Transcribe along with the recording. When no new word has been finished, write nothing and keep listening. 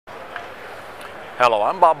Hello,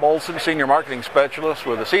 I'm Bob Bolson, Senior Marketing Specialist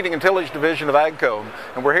with the Seeding and Tillage Division of AGCO,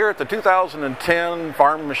 and we're here at the 2010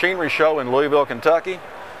 Farm Machinery Show in Louisville, Kentucky.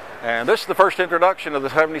 And this is the first introduction of the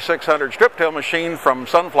 7600 strip till machine from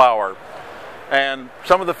Sunflower. And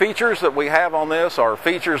some of the features that we have on this are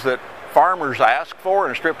features that farmers asked for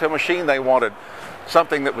in a strip till machine. They wanted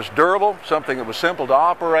something that was durable, something that was simple to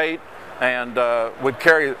operate, and would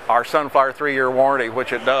carry our Sunflower 3-year warranty,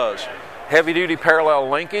 which it does. Heavy-duty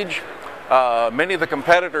parallel linkage. Many of the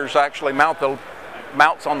competitors actually mount the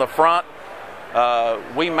mounts on the front.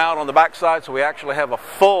 We mount on the back side, so we actually have a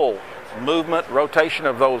full movement, rotation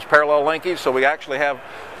of those parallel linkages, so we actually have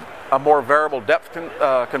a more variable depth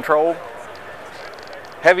control.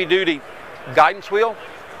 Heavy-duty guidance wheel,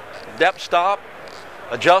 depth stop,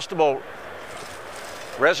 adjustable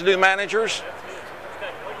residue managers,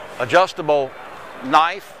 adjustable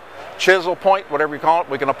knife, chisel point, whatever you call it.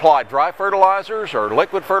 We can apply dry fertilizers or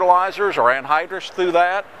liquid fertilizers or anhydrous through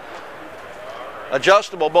that.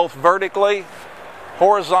 Adjustable both vertically,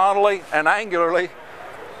 horizontally, and angularly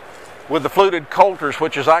with the fluted coulters,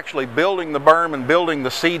 which is actually building the berm and building the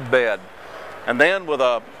seed bed. And then with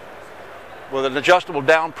an adjustable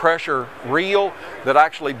down pressure reel that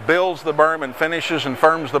actually builds the berm and finishes and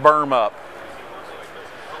firms the berm up.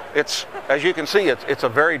 It's, as you can see, it's a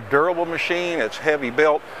very durable machine. It's heavy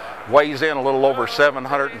built, weighs in a little over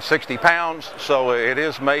 760 pounds, so it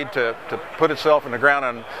is made to put itself in the ground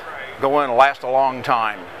and go in and last a long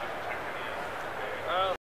time.